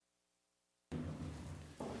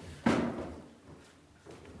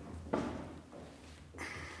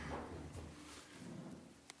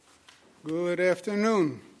Good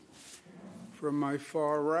afternoon. From my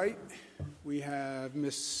far right, we have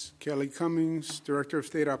Ms. Kelly Cummings, Director of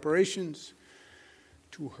State Operations.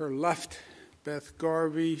 To her left, Beth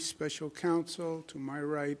Garvey, Special Counsel. To my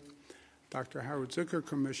right, Dr. Howard Zucker,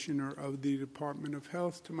 Commissioner of the Department of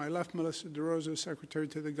Health. To my left, Melissa DeRosa, Secretary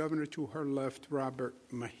to the Governor. To her left, Robert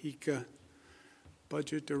Mahika,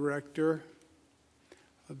 Budget Director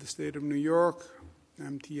of the State of New York,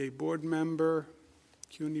 MTA Board Member,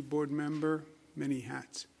 CUNY Board Member, many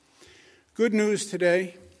hats. Good news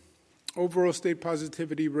today, overall state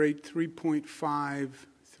positivity rate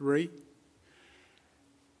 3.53,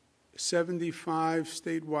 75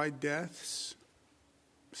 statewide deaths.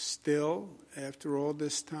 Still, after all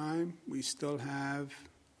this time, we still have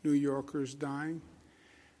New Yorkers dying.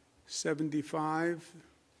 75,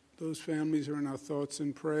 those families are in our thoughts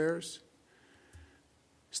and prayers.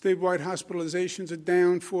 Statewide hospitalizations are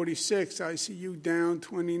down 46, ICU down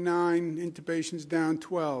 29, intubations down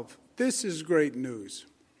 12. This is great news.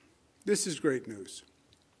 This is great news.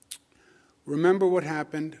 Remember what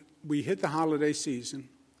happened. We hit the holiday season.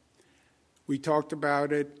 We talked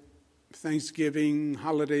about it. Thanksgiving,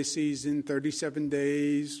 holiday season, 37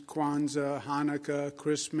 days, Kwanzaa, Hanukkah,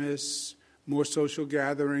 Christmas, more social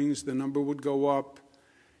gatherings. The number would go up.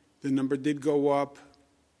 The number did go up.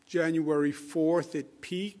 January 4th, it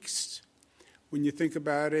peaks. When you think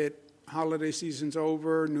about it, holiday season's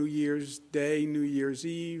over, New Year's Day, New Year's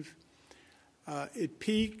Eve. It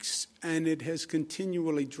peaks, and it has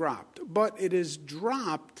continually dropped. But it has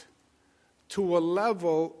dropped to a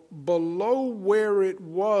level below where it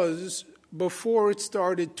was before it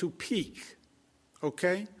started to peak,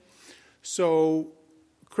 okay? So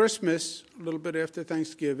Christmas, a little bit after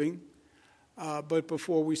Thanksgiving, but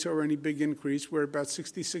before we saw any big increase, we're about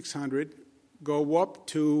 6,600, go up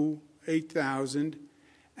to 8,000,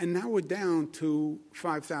 and now we're down to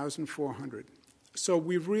 5,400. So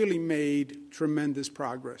we've really made tremendous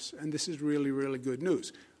progress, and this is really, really good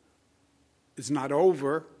news. It's not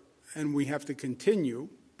over, and we have to continue,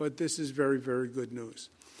 but this is very, very good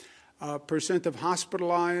news. Percent of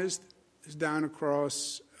hospitalized is down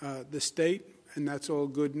across the state, and that's all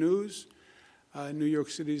good news. New York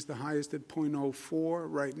City is the highest at 0.04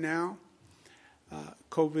 right now.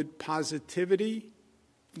 COVID positivity,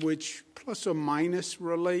 which plus or minus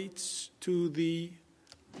relates to the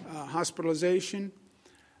hospitalization.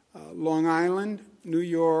 Long Island, New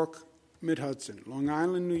York, Mid-Hudson. Long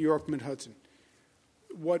Island, New York, Mid-Hudson.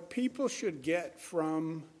 What people should get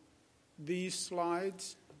from these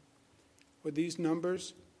slides or these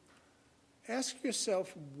numbers, ask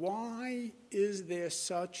yourself, why is there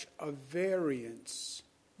such a variance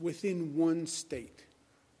within one state?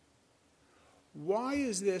 Why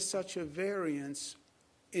is there such a variance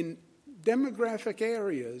in demographic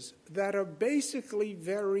areas that are basically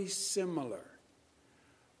very similar?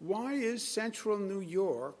 Why is central New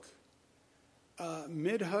York,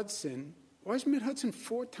 Mid-Hudson, why is Mid-Hudson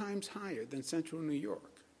 4 times higher than central New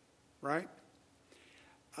York, right?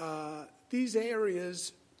 These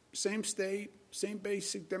areas, same state, same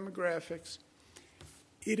basic demographics.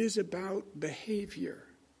 It is about behavior.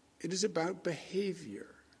 It is about behavior.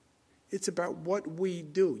 It's about what we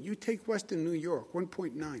do. You take Western New York,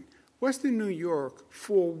 1.9. Western New York,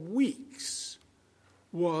 for weeks,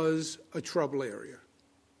 was a trouble area.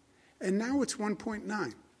 And now it's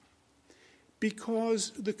 1.9.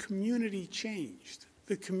 Because the community changed.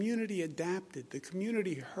 The community adapted. The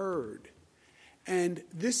community heard. And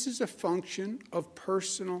this is a function of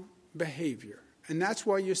personal behavior. And that's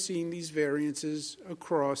why you're seeing these variances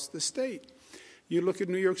across the state. You look at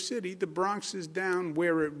New York City, the Bronx is down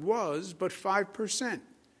where it was, but 5%.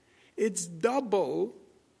 It's double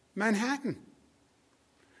Manhattan.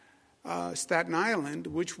 Staten Island,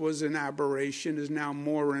 which was an aberration, is now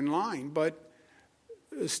more in line. But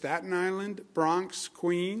Staten Island, Bronx,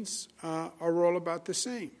 Queens are all about the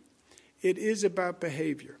same. It is about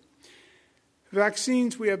behavior.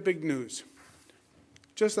 Vaccines, we have big news.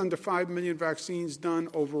 Just under 5 million vaccines done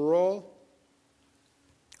overall.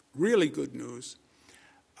 Really good news.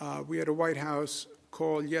 We had a White House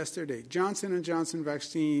call yesterday. Johnson & Johnson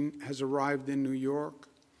vaccine has arrived in New York.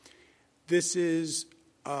 This is,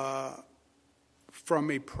 from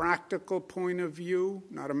a practical point of view,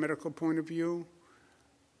 not a medical point of view,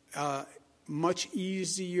 much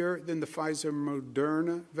easier than the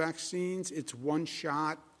Pfizer-Moderna vaccines. It's one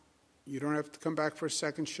shot. You don't have to come back for a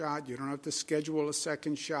second shot. You don't have to schedule a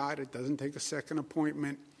second shot. It doesn't take a second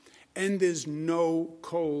appointment. And there's no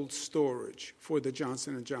cold storage for the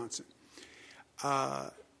Johnson & Johnson.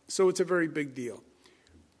 So it's a very big deal.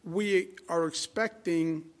 We are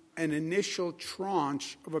expecting an initial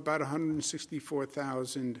tranche of about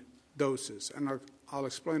 $164,000 doses, and I'll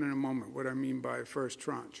explain in a moment what I mean by first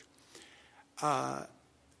tranche.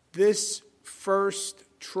 This first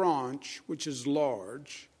tranche, which is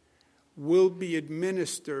large, will be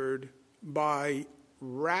administered by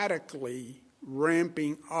radically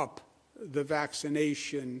ramping up the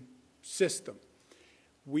vaccination system.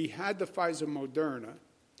 We had the Pfizer-Moderna.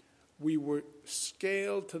 We were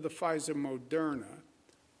scaled to the Pfizer-Moderna.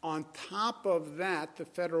 On top of that, the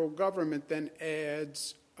federal government then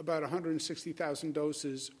adds about 160,000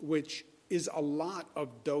 doses, which is a lot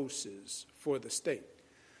of doses for the state.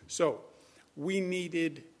 So we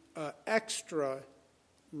needed extra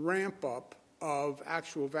ramp-up of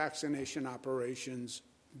actual vaccination operations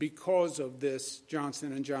because of this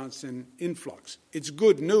Johnson & Johnson influx. It's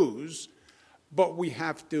good news, but we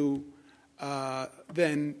have to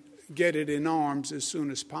then get it in arms as soon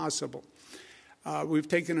as possible. We've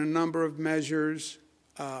taken a number of measures,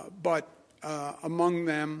 but among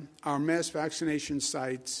them, our mass vaccination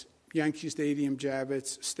sites, Yankee Stadium,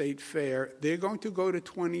 Javits, State Fair, they're going to go to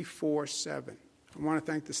 24/7. I want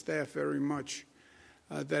to thank the staff very much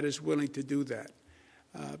that is willing to do that,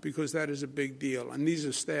 because that is a big deal. And these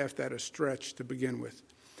are staff that are stretched to begin with.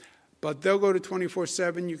 But they'll go to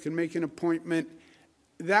 24/7. You can make an appointment.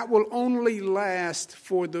 That will only last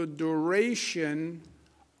for the duration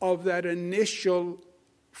of that initial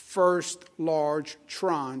first large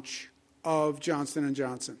tranche of Johnson &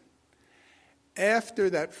 Johnson. After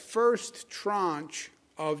that first tranche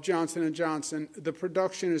of Johnson & Johnson, the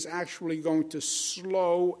production is actually going to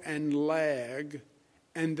slow and lag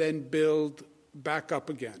and then build back up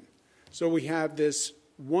again. So we have this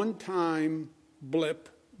one-time blip,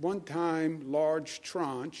 one-time large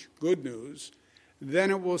tranche, good news,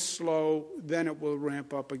 then it will slow, then it will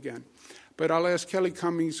ramp up again. But I'll ask Kelly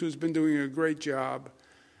Cummings, who's been doing a great job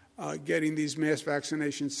getting these mass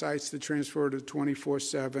vaccination sites to transfer to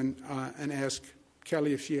 24/7, and ask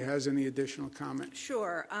Kelly if she has any additional comment.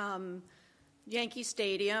 Sure. Yankee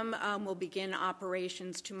Stadium will begin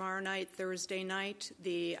operations tomorrow night, Thursday night.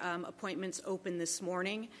 The appointments open this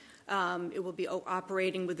morning. It will be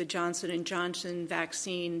operating with the Johnson & Johnson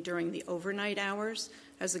vaccine during the overnight hours,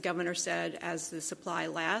 as the governor said, as the supply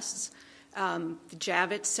lasts. The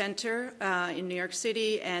Javits Center in New York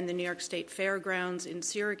City and the New York State Fairgrounds in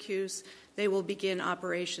Syracuse, they will begin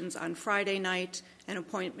operations on Friday night, and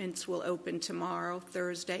appointments will open tomorrow,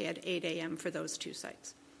 Thursday, at 8 a.m. for those two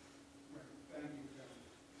sites.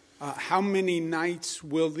 How many nights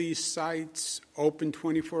will these sites open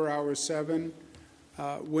 24/7?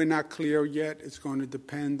 We're not clear yet. It's going to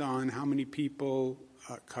depend on how many people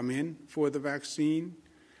come in for the vaccine.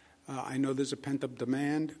 I know there's a pent-up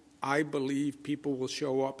demand. I believe people will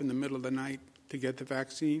show up in the middle of the night to get the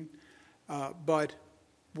vaccine. But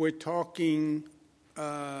we're talking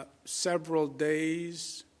several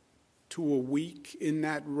days to a week in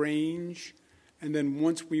that range. And then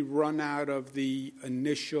once we run out of the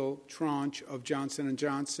initial tranche of Johnson &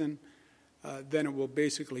 Johnson, then it will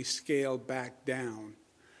basically scale back down.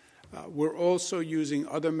 We're also using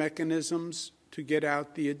other mechanisms to get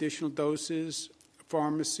out the additional doses,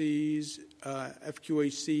 pharmacies,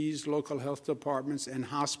 FQHCs, local health departments, and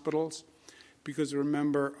hospitals. Because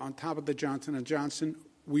remember, on top of the Johnson & Johnson,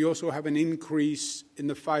 we also have an increase in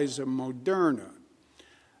the Pfizer-Moderna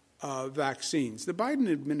vaccines. The Biden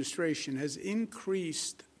administration has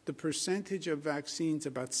increased the percentage of vaccines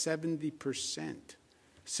about 70%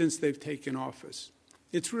 since they've taken office.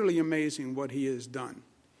 It's really amazing what he has done.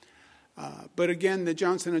 But again, the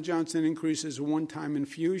Johnson & Johnson increase is a one-time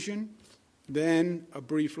infusion, then a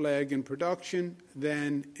brief lag in production,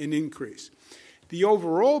 then an increase. The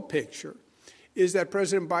overall picture is that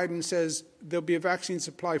President Biden says there'll be a vaccine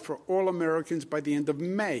supply for all Americans by the end of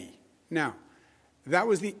May. Now,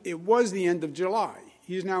 it was the end of July.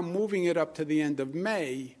 He's now moving it up to the end of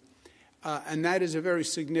May, and that is a very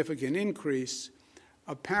significant increase.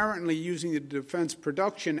 Apparently, using the Defense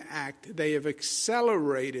Production Act, they have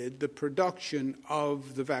accelerated the production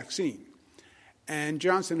of the vaccine. And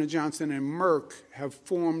Johnson & Johnson and Merck have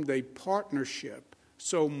formed a partnership.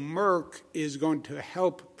 So Merck is going to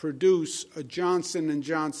help produce a Johnson &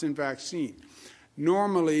 Johnson vaccine.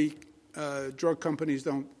 Normally, drug companies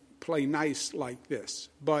don't play nice like this.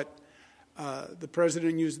 But the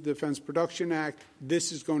president used the Defense Production Act.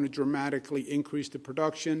 This is going to dramatically increase the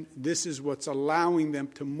production. This is what's allowing them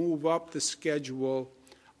to move up the schedule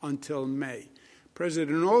until May. The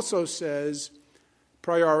president also says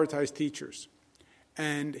prioritize teachers.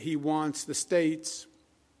 And he wants the states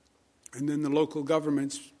and then the local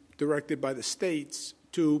governments directed by the states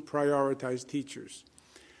to prioritize teachers.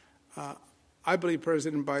 I believe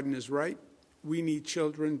President Biden is right. we need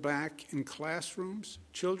children back in classrooms.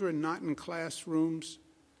 Children not in classrooms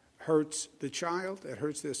hurts the child. It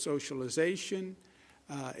hurts their socialization.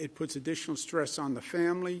 It puts additional stress on the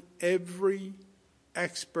family. Every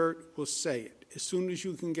expert will say it. As soon as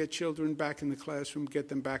you can get children back in the classroom, get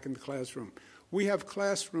them back in the classroom. We have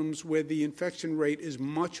classrooms where the infection rate is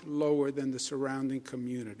much lower than the surrounding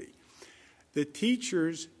community. The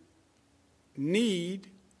teachers need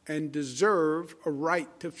and deserve a right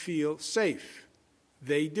to feel safe.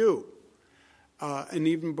 They do. And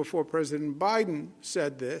even before President Biden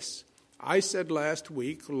said this, I said last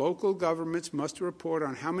week, local governments must report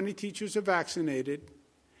on how many teachers are vaccinated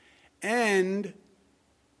and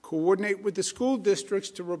coordinate with the school districts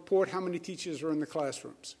to report how many teachers are in the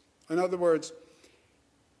classrooms. In other words,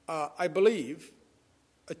 I believe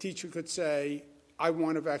a teacher could say, I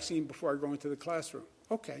want a vaccine before I go into the classroom.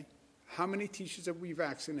 Okay, how many teachers have we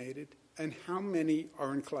vaccinated and how many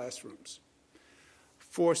are in classrooms?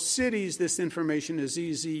 For cities, this information is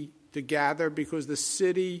easy to gather because the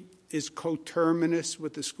city is coterminous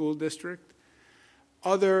with the school district.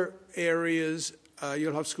 Other areas,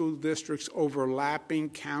 you'll have school districts overlapping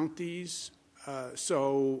counties,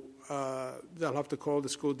 so they'll have to call the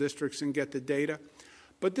school districts and get the data.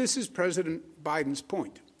 But this is President Biden's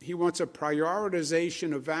point. He wants a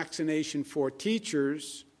prioritization of vaccination for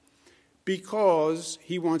teachers because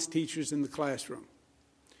he wants teachers in the classroom.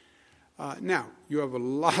 Now, you have a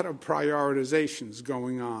lot of prioritizations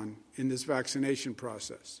going on in this vaccination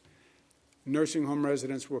process. Nursing home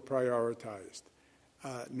residents were prioritized.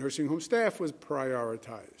 Nursing home staff was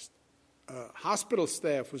prioritized. Hospital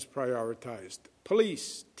staff was prioritized.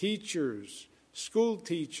 Police, teachers, school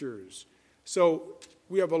teachers. So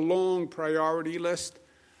we have a long priority list,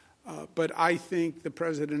 but I think the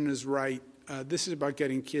president is right. This is about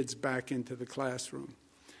getting kids back into the classroom.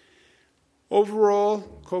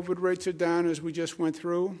 Overall, COVID rates are down as we just went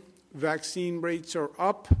through. Vaccine rates are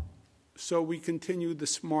up, so we continue the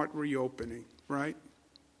smart reopening, right?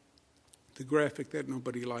 The graphic that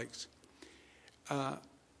nobody likes.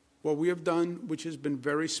 What we have done, which has been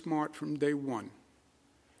very smart from day one,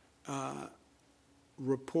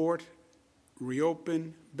 report,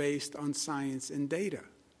 reopen based on science and data.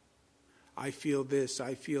 I feel this,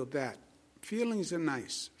 I feel that. Feelings are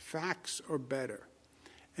nice. Facts are better.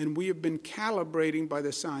 And we have been calibrating by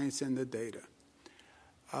the science and the data.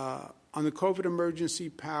 On the COVID emergency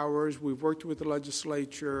powers, we've worked with the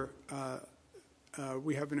legislature.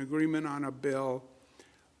 We have an agreement on a bill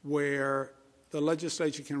where the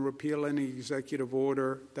legislature can repeal any executive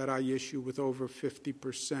order that I issue with over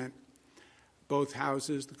 50%. Both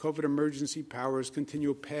houses, the COVID emergency powers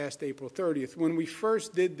continue past April 30th. When we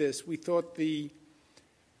first did this, we thought the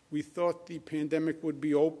pandemic would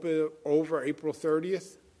be over April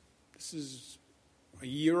 30th. This is a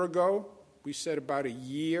year ago. We said about a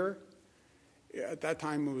year. At that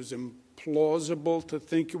time, it was implausible to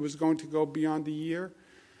think it was going to go beyond a year.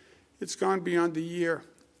 It's gone beyond a year,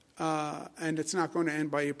 and it's not going to end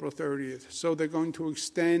by April 30th. So they're going to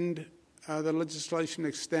extend, the legislation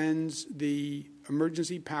extends the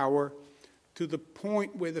emergency power to the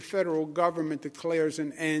point where the federal government declares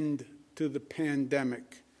an end to the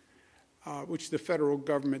pandemic, which the federal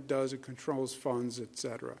government does. It controls funds, et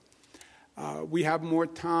cetera. We have more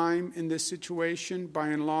time in this situation, by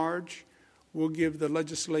and large. We'll give the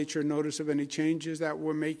legislature notice of any changes that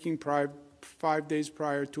we're making 5 days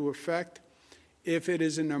prior to effect. If it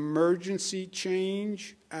is an emergency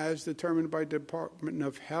change, as determined by the Department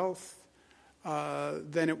of Health,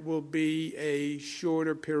 then it will be a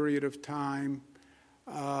shorter period of time.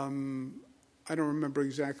 I don't remember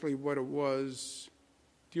exactly what it was.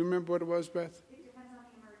 Do you remember what it was, Beth?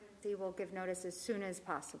 Will give notice as soon as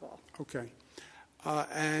possible. Okay.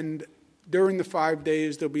 And during the 5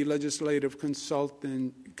 days, there'll be legislative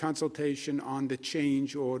consultation on the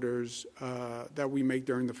change orders that we make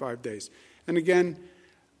during the 5 days. And again,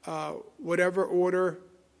 whatever order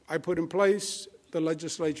I put in place, the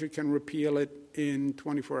legislature can repeal it in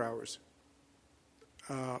 24 hours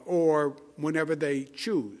or whenever they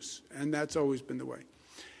choose, and that's always been the way.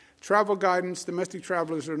 Travel guidance, domestic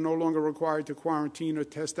travelers are no longer required to quarantine or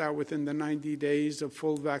test out within the 90 days of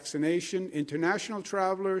full vaccination. International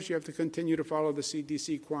travelers, you have to continue to follow the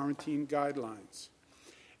CDC quarantine guidelines.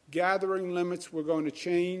 Gathering limits, we're going to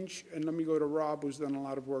change, and let me go to Rob, who's done a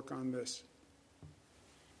lot of work on this.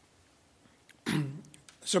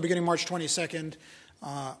 So beginning March 22nd,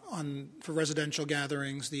 for residential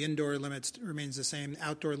gatherings, the indoor limit remains the same.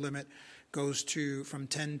 Outdoor limit goes from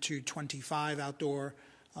 10 to 25 outdoor,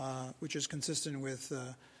 which is consistent with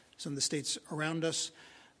some of the states around us.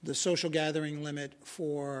 The social gathering limit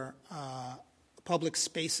for public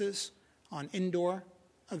spaces on indoor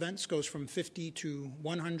events goes from 50 to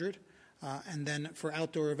 100, and then for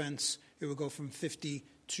outdoor events, it will go from 50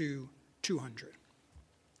 to 200.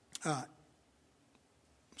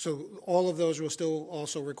 So all of those will still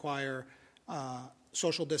also require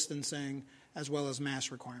social distancing as well as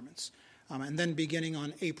mask requirements. And then beginning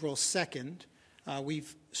on April 2nd,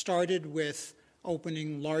 we've started with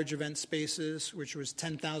opening large event spaces, which was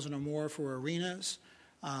 10,000 or more for arenas,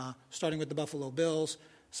 starting with the Buffalo Bills.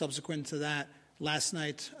 Subsequent to that, last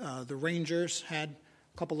night, the Rangers had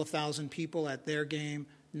a couple of thousand people at their game.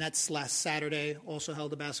 Nets last Saturday also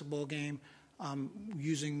held a basketball game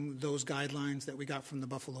using those guidelines that we got from the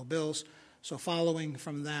Buffalo Bills. So following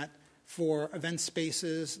from that, for event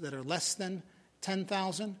spaces that are less than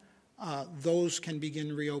 10,000, those can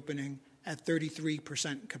begin reopening at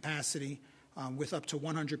 33% capacity with up to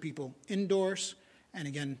 100 people indoors and,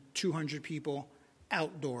 again, 200 people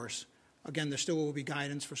outdoors. Again, there still will be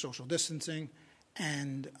guidance for social distancing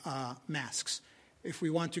and masks. If we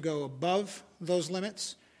want to go above those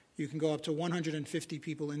limits, you can go up to 150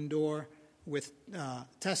 people indoor with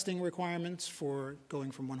testing requirements for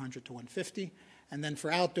going from 100 to 150. And then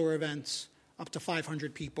for outdoor events, up to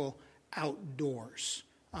 500 people outdoors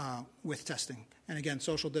with testing. And again,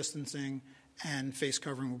 social distancing and face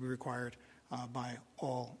covering will be required by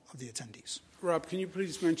all of the attendees. Rob, can you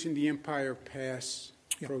please mention the Empire Pass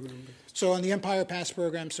program? So on the Empire Pass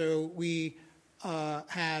program, so we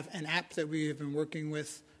have an app that we have been working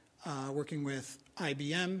with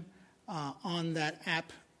IBM. On that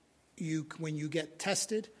app, when you get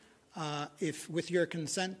tested, if with your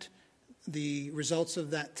consent, the results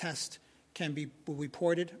of that test will be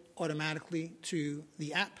ported automatically to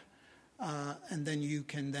the app, and then you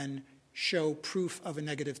can then show proof of a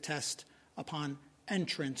negative test upon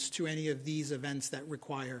entrance to any of these events that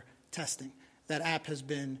require testing. That app has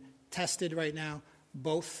been tested right now,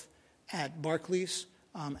 both at Barclays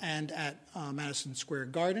and at Madison Square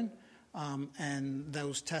Garden, and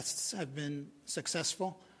those tests have been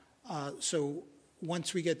successful. So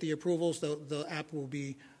once we get the approvals, the app will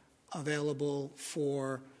be available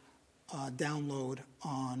for download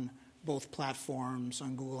on both platforms,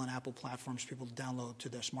 on Google and Apple platforms, people to download to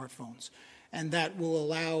their smartphones. And that will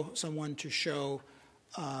allow someone to show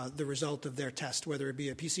the result of their test, whether it be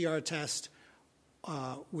a PCR test,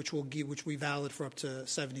 which will be valid for up to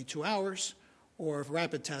 72 hours, or a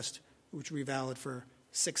rapid test, which will be valid for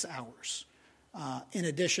 6 hours. In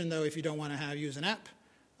addition, though, if you don't want to use an app,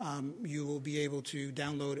 you will be able to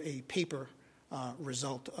download a paper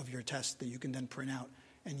result of your test that you can then print out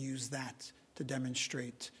and use that to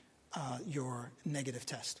demonstrate your negative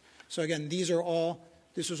test. So again,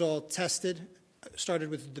 this was all tested, started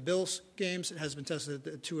with the Bills games. It has been tested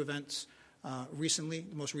at 2 events recently.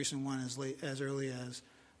 The most recent one as early as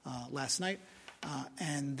last night.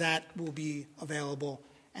 And that will be available,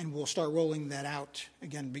 and we'll start rolling that out,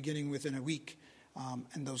 again, beginning within a week.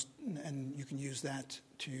 And you can use that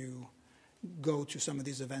to go to some of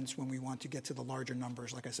these events when we want to get to the larger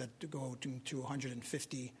numbers, like I said, to go to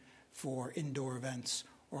 150 for indoor events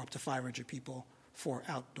or up to 500 people for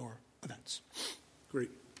outdoor events. Great.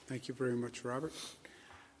 Thank you very much, Robert.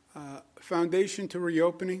 Foundation to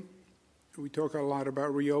reopening. We talk a lot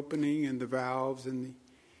about reopening and the valves and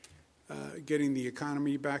getting the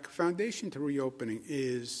economy back. Foundation to reopening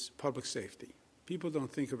is public safety. People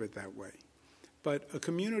don't think of it that way. But a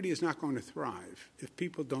community is not going to thrive if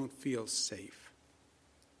people don't feel safe.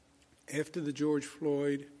 After the George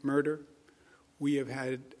Floyd murder, we have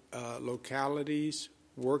had localities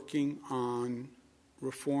working on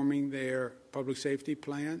reforming their public safety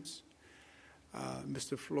plans.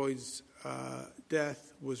 Mr. Floyd's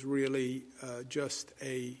death was really just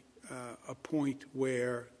a point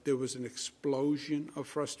where there was an explosion of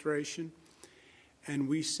frustration. And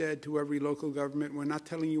we said to every local government, we're not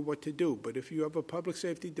telling you what to do, but if you have a public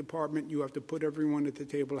safety department, you have to put everyone at the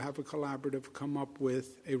table, have a collaborative, come up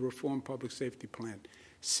with a reformed public safety plan.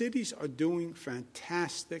 Cities are doing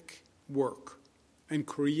fantastic work and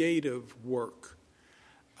creative work,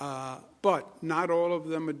 but not all of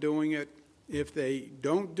them are doing it. If they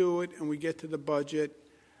don't do it and we get to the budget,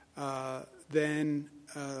 then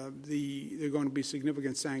there are going to be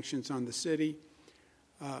significant sanctions on the city.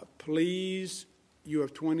 Please, you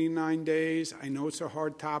have 29 days. I know it's a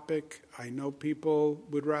hard topic. I know people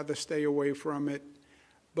would rather stay away from it,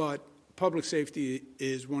 but public safety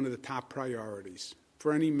is one of the top priorities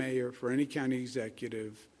for any mayor, for any county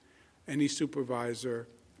executive, any supervisor.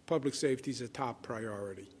 Public safety is a top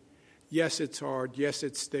priority. Yes, it's hard. Yes,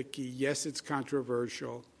 it's sticky. Yes, it's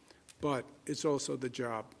controversial, but it's also the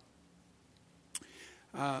job.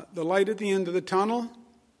 The light at the end of the tunnel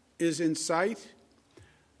is in sight.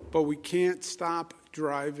 but we can't stop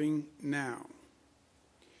driving now.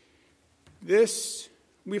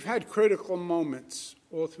 We've had critical moments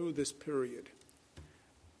all through this period,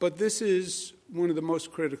 but this is one of the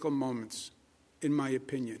most critical moments, in my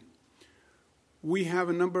opinion. We have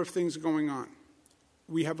a number of things going on.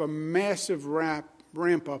 We have a massive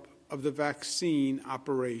ramp-up of the vaccine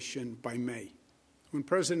operation by May. When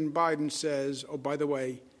President Biden says, oh, by the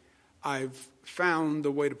way, I've found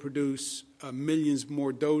a way to produce millions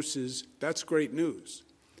more doses, that's great news.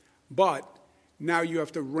 But now you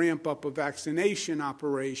have to ramp up a vaccination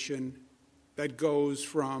operation that goes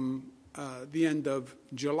from the end of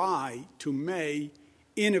July to May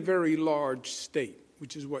in a very large state,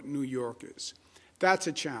 which is what New York is. That's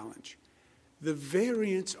a challenge. The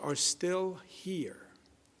variants are still here.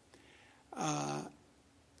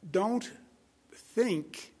 Don't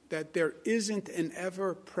think that there isn't an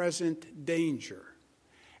ever-present danger.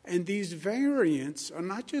 And these variants are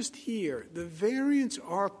not just here. The variants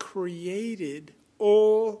are created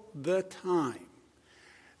all the time.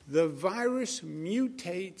 The virus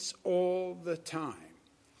mutates all the time.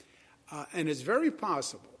 And it's very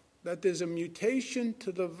possible that there's a mutation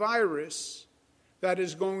to the virus that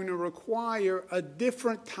is going to require a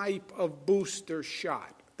different type of booster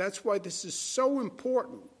shot. That's why this is so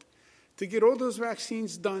important to get all those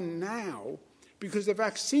vaccines done now, because the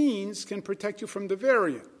vaccines can protect you from the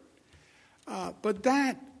variant. But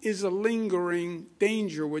that is a lingering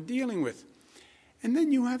danger we're dealing with. And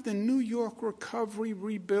then you have the New York recovery,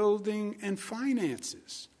 rebuilding, and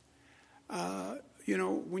finances.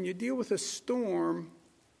 When you deal with a storm,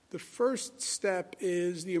 the first step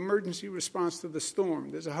is the emergency response to the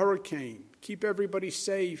storm. There's a hurricane. Keep everybody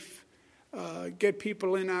safe. Get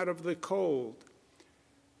people in out of the cold.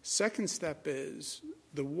 Second step is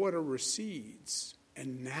the water recedes,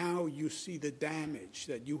 and now you see the damage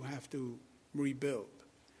that you have to rebuild.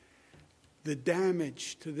 The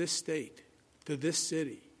damage to this state, to this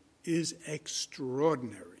city, is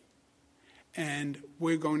extraordinary. And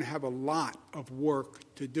we're going to have a lot of work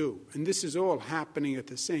to do. And this is all happening at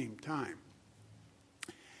the same time.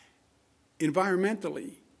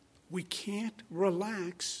 Environmentally, we can't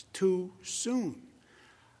relax too soon.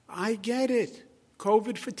 I get it.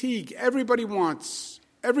 COVID fatigue. Everybody wants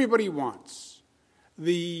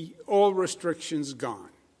the all restrictions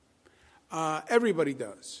gone. Everybody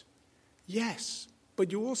does. Yes,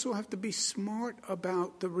 but you also have to be smart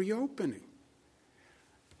about the reopening.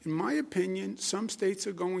 In my opinion, some states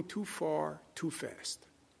are going too far, too fast.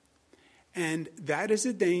 And that is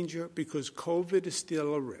a danger because COVID is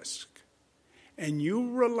still a risk. And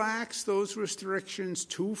you relax those restrictions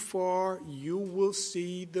too far, you will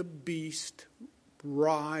see the beast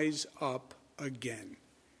rise up again.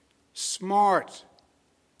 Smart,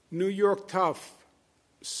 New York tough,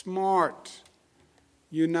 smart,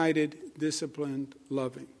 united, disciplined,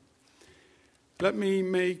 loving. Let me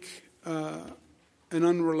make an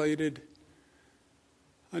unrelated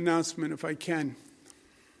announcement, if I can.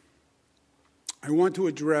 I want to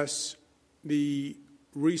address the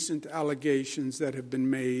recent allegations that have been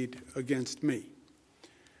made against me.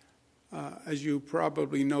 As you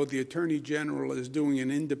probably know, the Attorney General is doing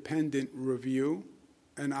an independent review,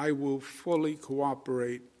 and I will fully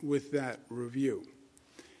cooperate with that review.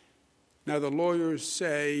 Now, the lawyers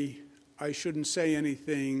say I shouldn't say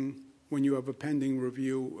anything when you have a pending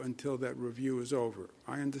review until that review is over.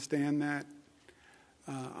 I understand that.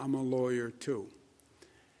 I'm a lawyer, too.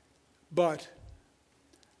 But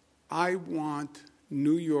I want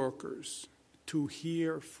New Yorkers to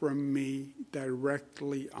hear from me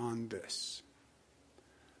directly on this.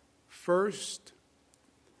 First,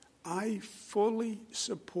 I fully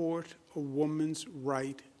support a woman's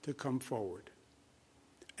right to come forward.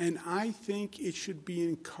 And I think it should be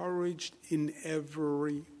encouraged in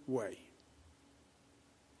every way.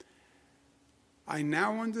 I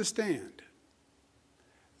now understand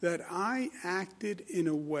that I acted in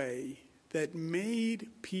a way that made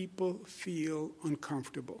people feel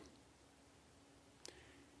uncomfortable.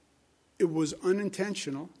 It was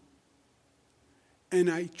unintentional, and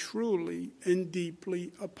I truly and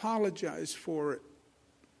deeply apologize for it.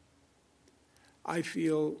 I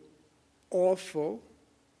feel awful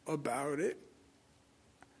about it,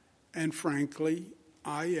 and frankly,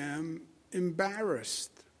 I am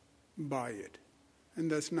embarrassed by it. And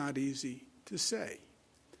that's not easy to say,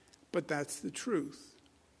 but that's the truth.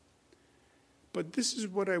 But this is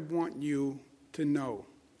what I want you to know,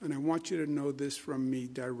 and I want you to know this from me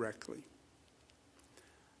directly.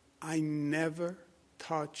 I never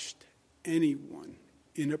touched anyone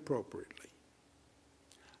inappropriately.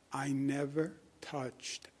 I never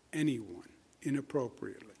touched anyone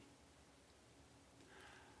inappropriately.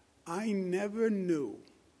 I never knew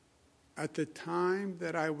at the time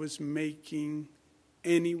that I was making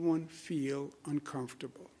anyone feel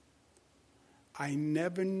uncomfortable. I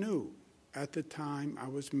never knew at the time I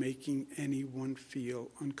was making anyone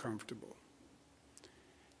feel uncomfortable.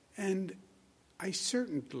 And I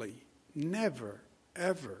certainly never,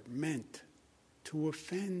 ever meant to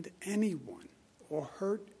offend anyone or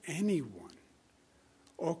hurt anyone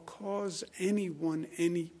or cause anyone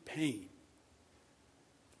any pain.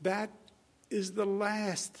 That is the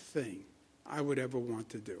last thing I would ever want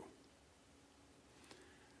to do.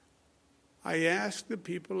 I ask the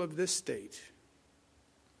people of this state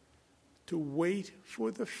to wait for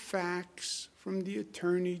the facts from the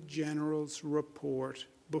Attorney General's report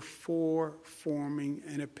before forming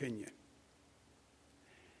an opinion.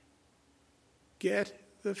 Get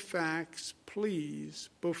the facts, please,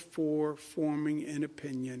 before forming an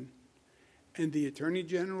opinion. And the Attorney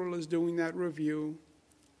General is doing that review.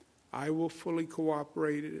 I will fully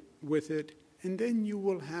cooperate with it, and then you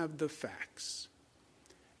will have the facts.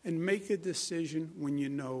 And make a decision when you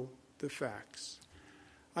know the facts.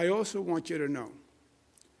 I also want you to know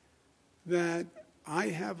that I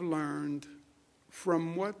have learned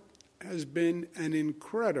from what has been an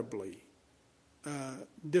incredibly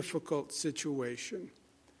difficult situation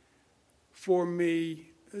for me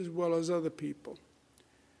as well as other people.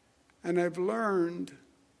 And I've learned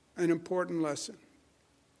an important lesson.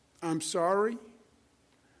 I'm sorry.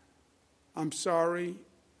 I'm sorry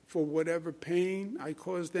for whatever pain I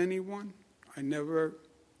caused anyone. I never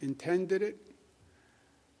intended it.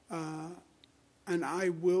 And I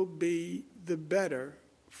will be the better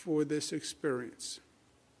for this experience.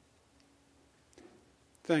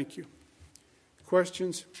 Thank you.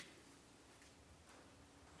 Questions?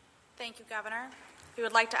 Thank you, Governor. If you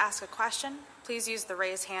would like to ask a question, please use the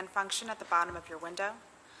raise hand function at the bottom of your window.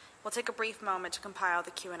 We'll take a brief moment to compile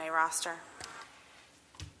the Q&A roster.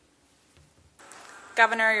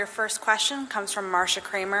 Governor, your first question comes from Marcia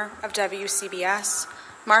Kramer of WCBS.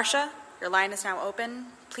 Marcia, your line is now open.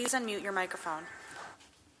 Please unmute your microphone.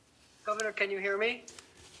 Governor, can you hear me?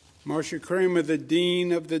 Marcia Kramer, the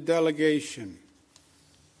Dean of the Delegation.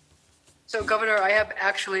 So, Governor, I have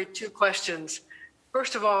actually two questions.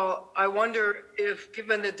 First of all, I wonder if,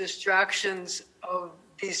 given the distractions of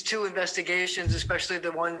these two investigations, especially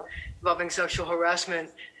the one involving sexual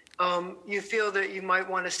harassment, you feel that you might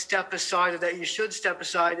want to step aside, or that you should step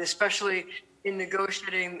aside, especially in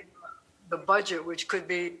negotiating the budget, which could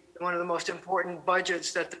be one of the most important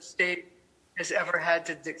budgets that the state has ever had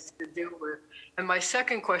to deal with. And my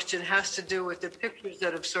second question has to do with the pictures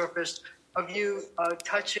that have surfaced of you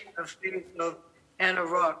touching the face of Anna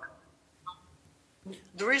Ruch.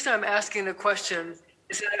 The reason I'm asking the question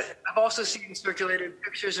is that I've also seen circulated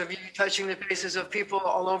pictures of you touching the faces of people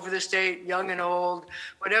all over the state, young and old,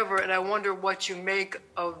 whatever, and I wonder what you make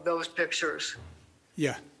of those pictures.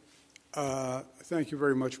 Yeah. Thank you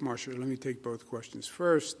very much, Marcia. Let me take both questions.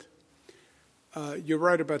 First, you're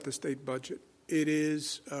right about the state budget. It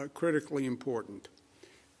is critically important.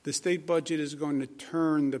 The state budget is going to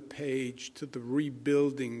turn the page to the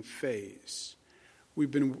rebuilding phase.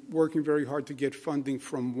 We've been working very hard to get funding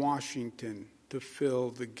from Washington to fill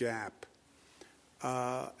the gap,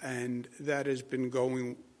 and that has been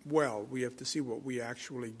going well. We have to see what we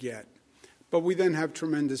actually get. But we then have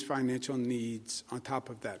tremendous financial needs on top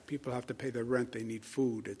of that. People have to pay their rent, they need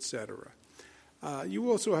food, etc. You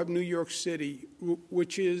also have New York City,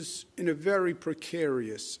 which is in a very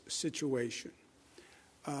precarious situation.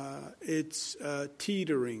 It's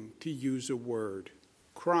teetering, to use a word.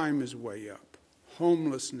 Crime is way up.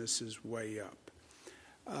 Homelessness is way up.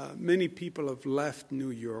 Many people have left New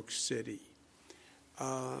York City.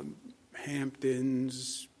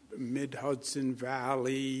 Hamptons, Mid-Hudson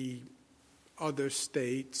Valley, other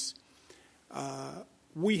states.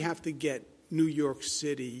 We have to get New York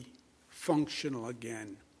City functional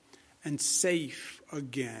again and safe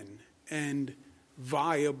again and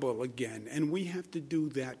viable again. And we have to do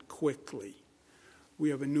that quickly.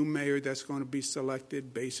 We have a new mayor that's going to be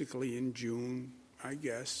selected basically in June, I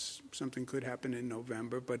guess. Something could happen in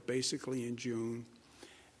November, but basically in June.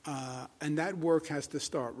 And that work has to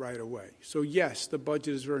start right away. So, yes, the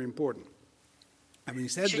budget is very important. Having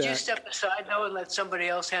said Should that, you step aside, though, and let somebody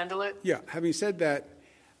else handle it? Yeah, having said that,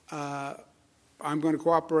 I'm going to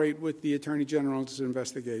cooperate with the Attorney General's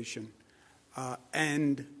investigation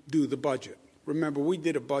and do the budget. Remember, we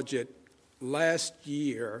did a budget last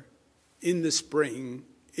year in the spring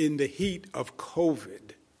in the heat of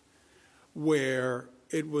COVID, where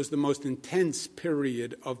it was the most intense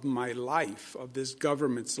period of my life, of this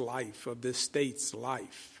government's life, of this state's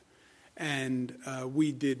life. And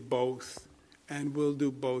we did both. and we'll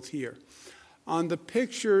do both here. On the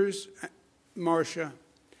pictures, Marcia,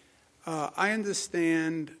 I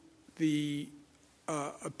understand the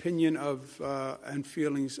opinion of and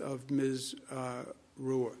feelings of Ms.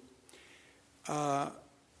 Ruhr. And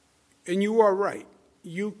you are right.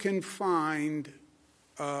 You can find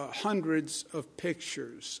hundreds of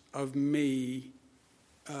pictures of me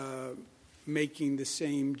making the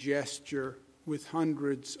same gesture with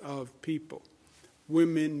hundreds of people,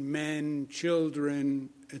 women, men, children,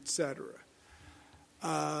 etc.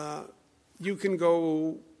 You can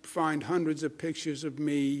go find hundreds of pictures of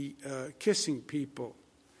me kissing people,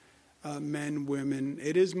 men, women.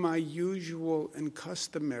 It is my usual and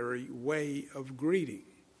customary way of greeting.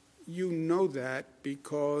 You know that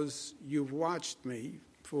because you've watched me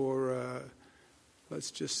for,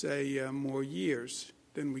 let's just say, more years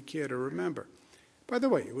than we care to remember. By the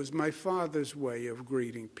way, it was my father's way of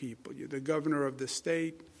greeting people. You're the governor of the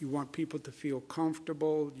state. You want people to feel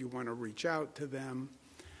comfortable. You want to reach out to them.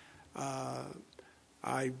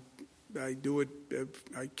 I do it.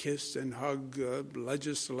 I kiss and hug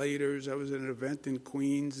legislators. I was at an event in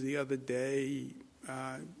Queens the other day.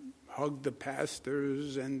 Hugged the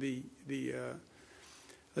pastors and the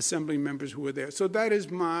assembly members who were there. So that is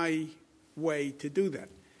my way to do that.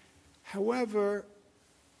 However,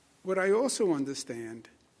 what I also understand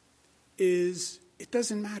is it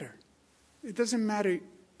doesn't matter. It doesn't matter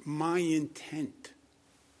my intent.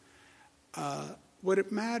 What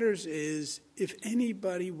it matters is if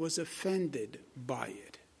anybody was offended by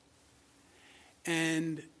it.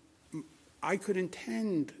 And I could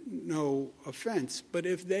intend no offense, but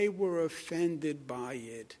if they were offended by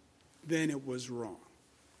it, then it was wrong.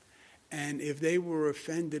 And if they were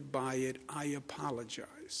offended by it, I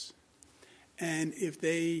apologize. And if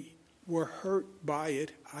they were hurt by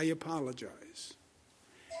it, I apologize.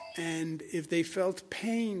 And if they felt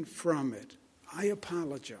pain from it, I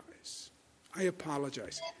apologize. I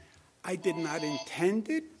apologize. I did not intend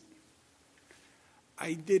it.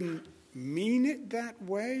 I didn't mean it that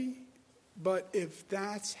way. But if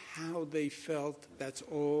that's how they felt, that's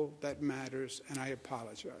all that matters, and I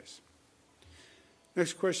apologize.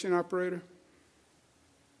 Next question, operator.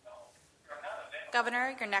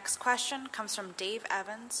 Governor, your next question comes from Dave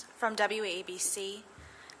Evans from WABC.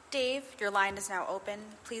 Dave, your line is now open.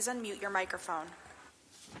 Please unmute your microphone.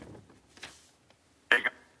 Hey,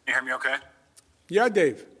 can you hear me okay? Yeah,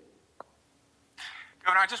 Dave.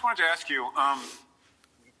 Governor, I just wanted to ask you,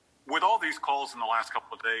 with all these calls in the last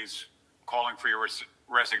couple of days calling for your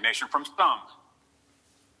resignation from some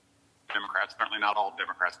Democrats, certainly not all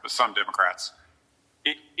Democrats, but some Democrats,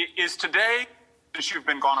 is today, since you've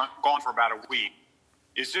been gone for about a week,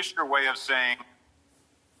 is this your way of saying,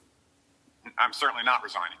 I'm certainly not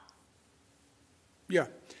resigning? Yeah.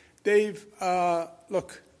 Dave,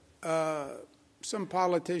 look, some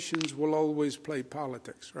politicians will always play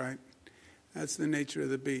politics, right? That's the nature of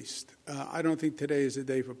the beast. I don't think today is a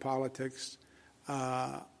day for politics.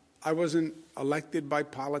 I wasn't elected by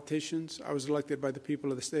politicians. I was elected by the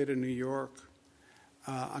people of the state of New York.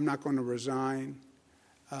 I'm not going to resign.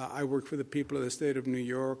 I work for the people of the state of New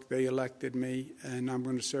York. They elected me, and I'm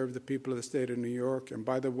going to serve the people of the state of New York. And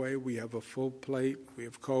by the way, we have a full plate. We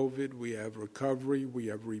have COVID. We have recovery. We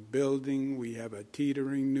have rebuilding. We have a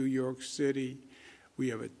teetering New York City. We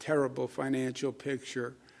have a terrible financial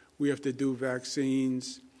picture. We have to do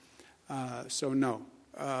vaccines. So no.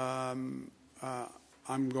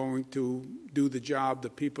 I'm going to do the job the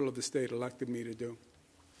people of the state elected me to do.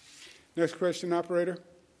 Next question, operator.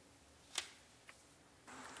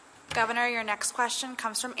 Governor, your next question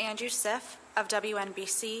comes from Andrew Schiff of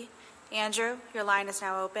WNBC. Andrew, your line is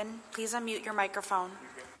now open. Please unmute your microphone.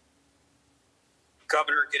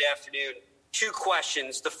 Governor, good afternoon. Two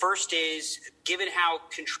questions. The first is, given how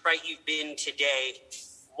contrite you've been today,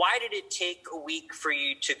 why did it take a week for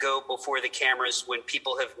you to go before the cameras when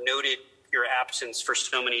people have noted your absence for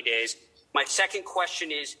so many days? My second question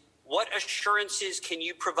is, what assurances can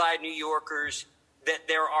you provide New Yorkers that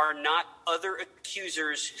there are not other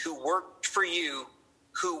accusers who worked for you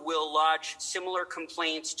who will lodge similar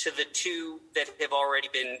complaints to the two that have already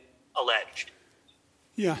been alleged?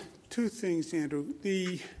 Yeah, two things, Andrew.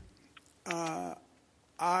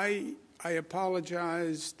 I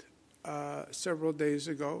apologized several days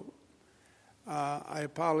ago. I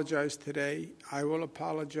apologize today. I will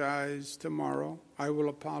apologize tomorrow. I will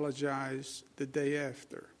apologize the day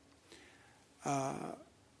after.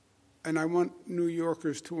 And I want New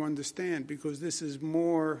Yorkers to understand, because this is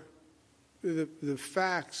more, the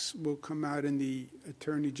facts will come out in the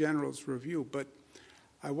Attorney General's review, but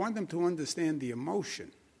I want them to understand the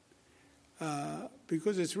emotion,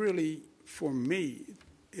 because it's really, for me,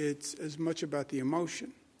 it's as much about the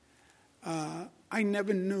emotion. I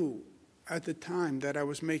never knew at the time that I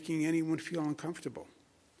was making anyone feel uncomfortable.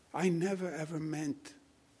 I never, ever meant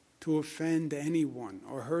to offend anyone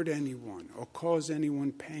or hurt anyone or cause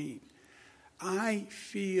anyone pain. I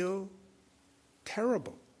feel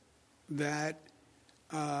terrible that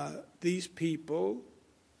these people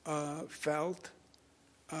felt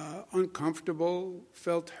uncomfortable,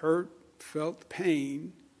 felt hurt, felt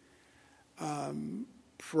pain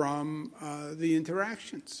from the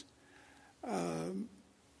interactions.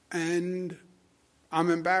 And I'm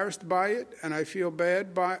embarrassed by it, and I feel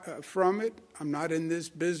bad from it. I'm not in this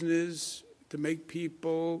business to make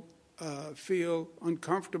people feel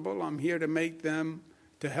uncomfortable. I'm here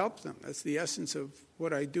to help them. That's the essence of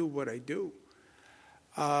what I do.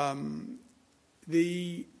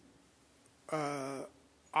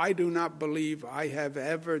 I do not believe I have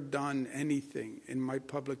ever done anything in my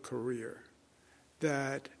public career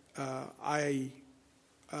that I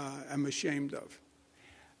am ashamed of.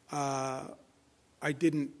 I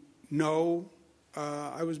didn't know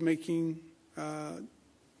I was making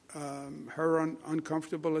her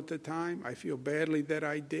uncomfortable at the time. I feel badly that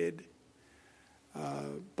I did.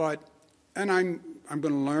 And I'm going to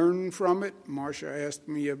learn from it. Marcia asked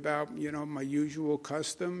me about, my usual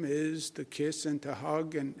custom is to kiss and to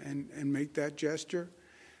hug and make that gesture.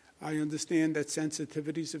 I understand that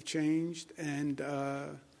sensitivities have changed and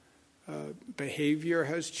behavior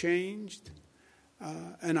has changed.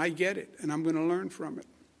 And I get it, and I'm going to learn from it.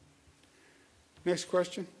 Next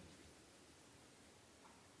question.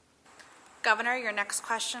 Governor, your next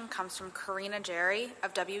question comes from Karina Jerry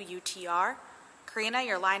of WUTR. Karina,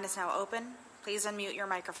 your line is now open. Please unmute your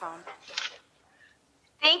microphone.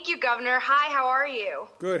 Thank you, Governor. Hi, how are you?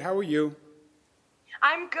 Good. How are you?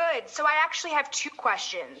 I'm good. So I actually have two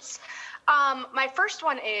questions. My first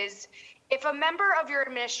one is, if a member of your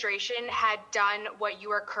administration had done what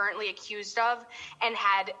you are currently accused of and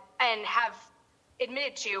have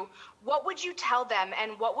admitted to, what would you tell them,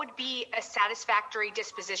 and what would be a satisfactory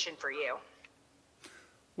disposition for you?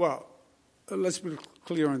 Well, let's be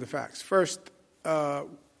clear on the facts. First,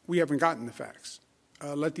 we haven't gotten the facts.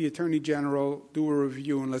 Let the Attorney General do a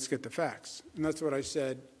review and let's get the facts. And that's what I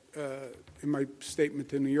said in my statement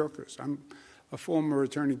to New Yorkers. I'm a former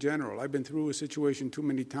Attorney General. I've been through a situation too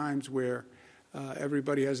many times where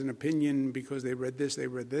everybody has an opinion because they read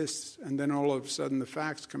this, and then all of a sudden the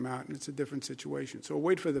facts come out and it's a different situation. So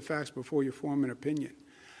wait for the facts before you form an opinion.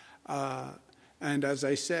 And as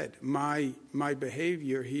I said, my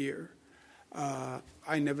behavior here,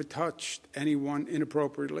 I never touched anyone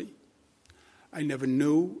inappropriately. I never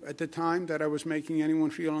knew at the time that I was making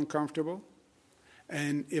anyone feel uncomfortable.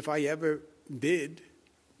 And if I ever did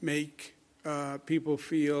make people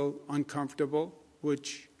feel uncomfortable,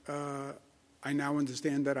 which I now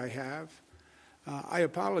understand that I have, I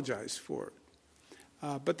apologize for it.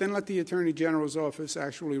 But then let the Attorney General's office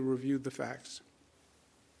actually review the facts.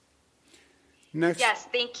 Next. Yes,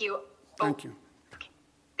 thank you. Thank you. Okay.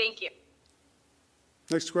 Thank you.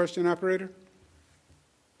 Next question, operator.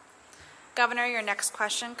 Governor, your next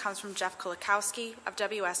question comes from Jeff Kulikowski of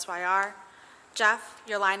WSYR. Jeff,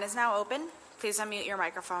 your line is now open. Please unmute your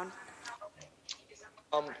microphone.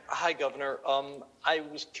 Hi, Governor. I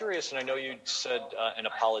was curious, and I know you said and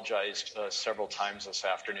apologized several times this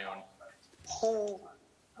afternoon. Who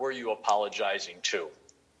were you apologizing to?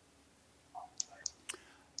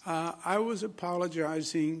 I was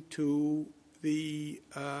apologizing to the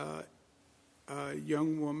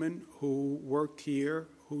young woman who worked here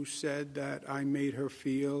who said that I made her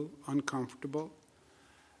feel uncomfortable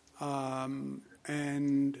and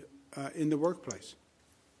in the workplace.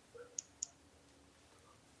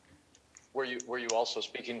 Were you also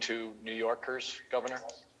speaking to New Yorkers, Governor?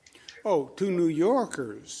 Oh, to New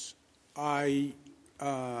Yorkers, I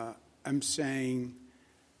am saying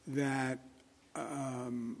that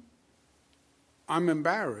I'm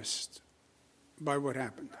embarrassed by what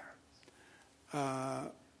happened. I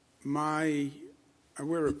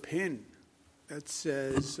wear a pin that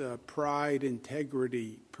says pride,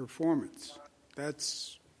 integrity, performance.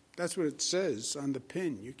 That's what it says on the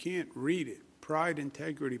pin. You can't read it. Pride,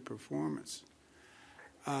 integrity, performance.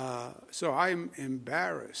 So I'm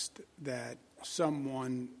embarrassed that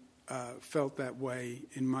someone felt that way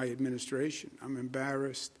in my administration. I'm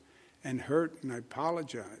embarrassed and hurt, and I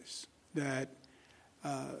apologize that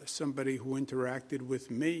somebody who interacted with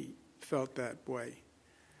me felt that way.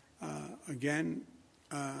 Again,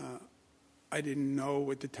 I didn't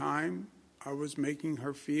know at the time I was making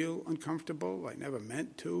her feel uncomfortable. I never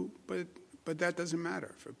meant to, but that doesn't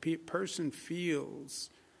matter. If a person feels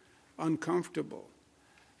uncomfortable,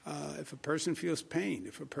 if a person feels pain,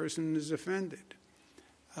 if a person is offended.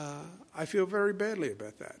 I feel very badly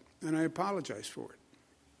about that, and I apologize for it.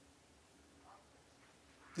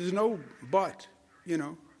 There's no but,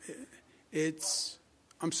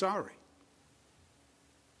 I'm sorry.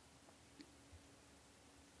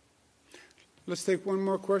 Let's take one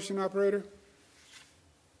more question, operator.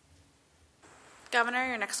 Governor,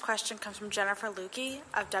 your next question comes from Jennifer Lukey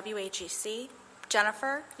of WHEC.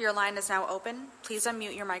 Jennifer, your line is now open. Please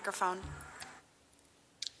unmute your microphone.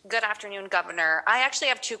 Good afternoon, Governor. I actually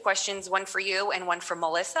have two questions, one for you and one for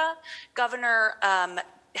Melissa. Governor,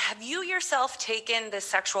 have you yourself taken the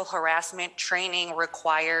sexual harassment training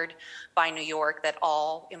required by New York that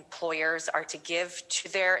all employers are to give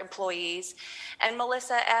to their employees? And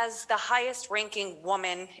Melissa, as the highest ranking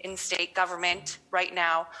woman in state government right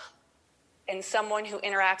now, and someone who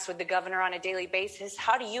interacts with the governor on a daily basis,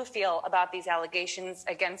 how do you feel about these allegations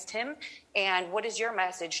against him? And what is your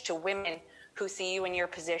message to women who see you in your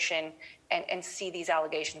position and see these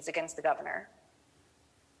allegations against the governor?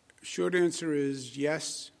 Short answer is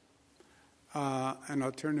yes, and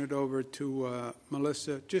I'll turn it over to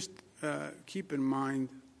Melissa. Just keep in mind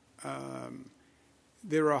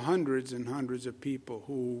there are hundreds and hundreds of people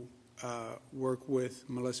who work with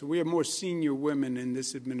Melissa. We have more senior women in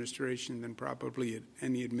this administration than probably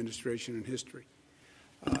any administration in history.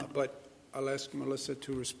 But I'll ask Melissa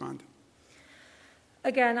to respond.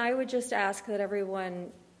 Again, I would just ask that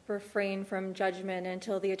everyone refrain from judgment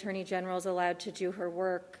until the Attorney General is allowed to do her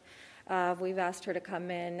work. We've asked her to come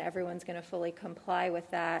in. Everyone's going to fully comply with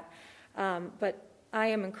that. But I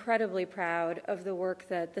am incredibly proud of the work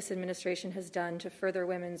that this administration has done to further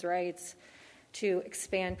women's rights, to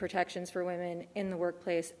expand protections for women in the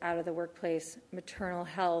workplace, out of the workplace, maternal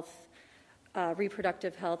health,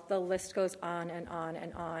 reproductive health. The list goes on and on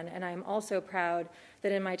and on. And I'm also proud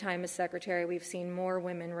that in my time as secretary, we've seen more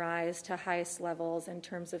women rise to highest levels in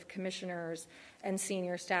terms of commissioners and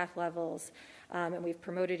senior staff levels. And we've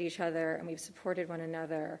promoted each other and we've supported one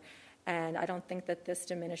another. And I don't think that this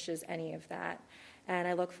diminishes any of that. And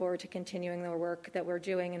I look forward to continuing the work that we're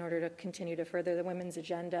doing in order to continue to further the women's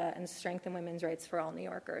agenda and strengthen women's rights for all New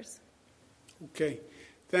Yorkers. Okay.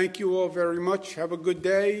 Thank you all very much. Have a good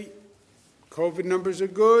day. COVID numbers are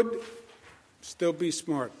good. Still be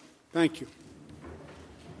smart. Thank you.